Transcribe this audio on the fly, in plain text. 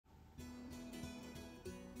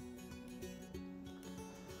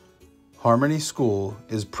Harmony School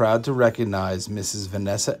is proud to recognize Mrs.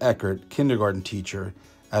 Vanessa Eckert, kindergarten teacher,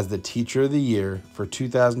 as the Teacher of the Year for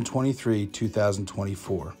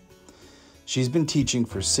 2023-2024. She's been teaching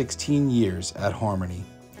for 16 years at Harmony.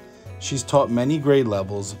 She's taught many grade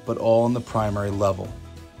levels, but all in the primary level.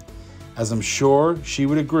 As I'm sure she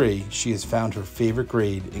would agree, she has found her favorite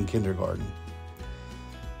grade in kindergarten.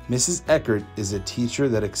 Mrs. Eckert is a teacher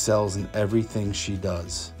that excels in everything she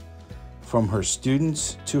does. From her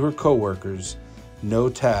students to her coworkers, no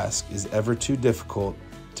task is ever too difficult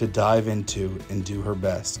to dive into and do her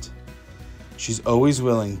best. She's always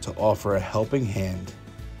willing to offer a helping hand.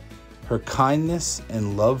 Her kindness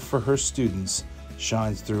and love for her students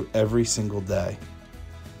shines through every single day.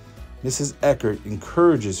 Mrs. Eckert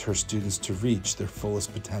encourages her students to reach their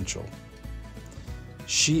fullest potential.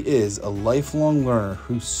 She is a lifelong learner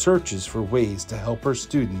who searches for ways to help her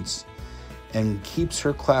students and keeps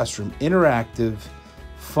her classroom interactive,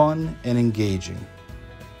 fun, and engaging.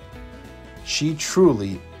 She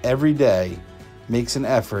truly, every day, makes an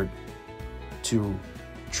effort to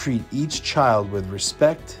treat each child with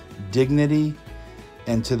respect, dignity,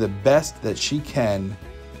 and to the best that she can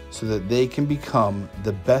so that they can become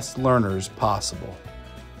the best learners possible.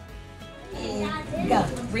 Go,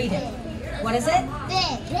 read it. What is it?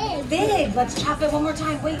 Big. Big. Let's chop it one more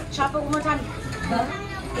time. Wait, chop it one more time.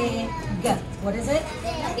 Big. What is it?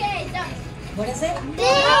 Okay, done. What is it?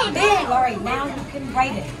 Big. Big. All right, now you can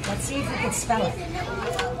write it. Let's see if you can spell it.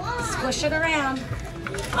 Squish it around.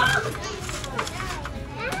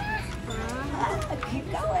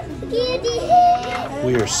 Keep going.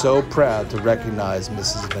 We are so proud to recognize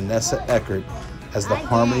Mrs. Vanessa Eckert as the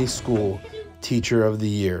Harmony School Teacher of the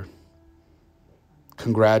Year.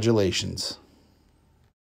 Congratulations.